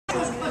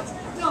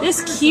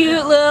This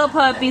cute little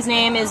puppy's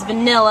name is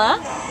Vanilla.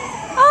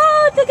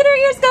 Oh, look at her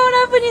ears going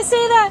up when you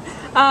say that.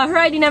 Her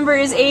ID number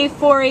is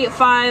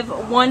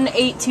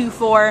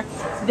A4851824.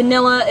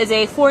 Vanilla is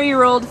a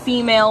 4-year-old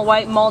female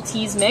white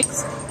Maltese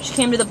mix. She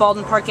came to the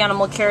Baldwin Park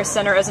Animal Care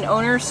Center as an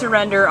owner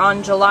surrender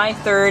on July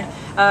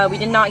 3rd. We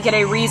did not get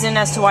a reason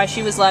as to why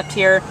she was left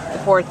here,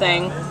 the poor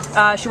thing.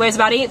 She weighs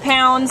about 8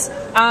 pounds,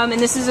 and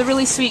this is a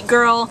really sweet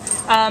girl,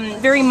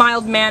 very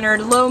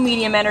mild-mannered,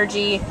 low-medium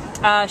energy.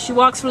 She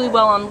walks really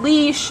well on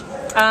leash.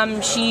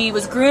 She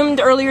was groomed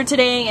earlier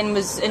today and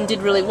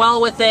did really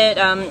well with it.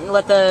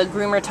 Let the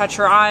groomer touch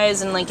her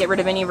eyes and get rid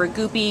of any of her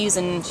goopies,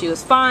 and she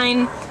was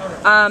fine.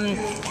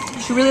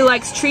 She really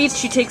likes treats.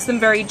 She takes them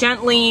very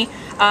gently.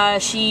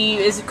 She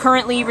is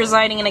currently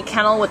residing in a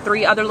kennel with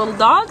 3 other little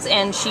dogs,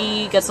 and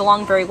she gets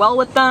along very well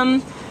with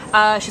them.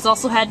 She's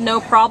also had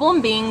no problem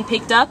being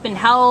picked up and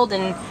held,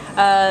 and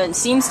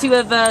seems to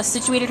have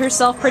situated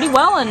herself pretty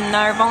well in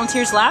our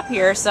volunteer's lap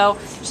here, so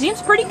she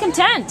seems pretty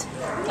content.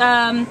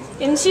 And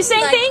she's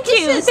saying thank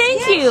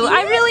you.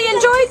 I really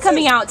enjoyed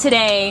coming out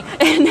today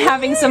and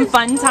having some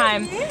fun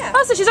time.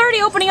 Oh, so she's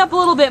already opening up a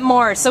little bit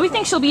more, so we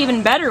think she'll be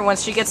even better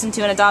once she gets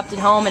into an adopted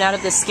home and out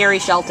of this scary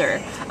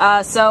shelter.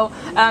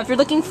 If you're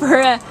looking for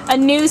a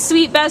new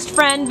sweet best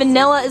friend,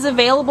 Vanilla is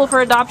available for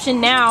adoption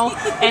now,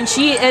 and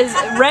she is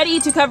ready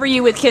to cover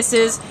you with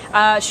kisses.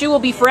 She will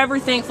be forever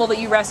thankful that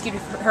you rescued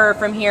her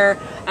from here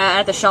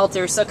at the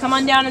shelter. So come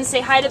on down and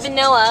say hi to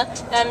Vanilla.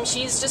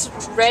 She's just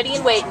ready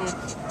and waiting.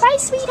 Bye,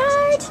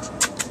 sweetheart!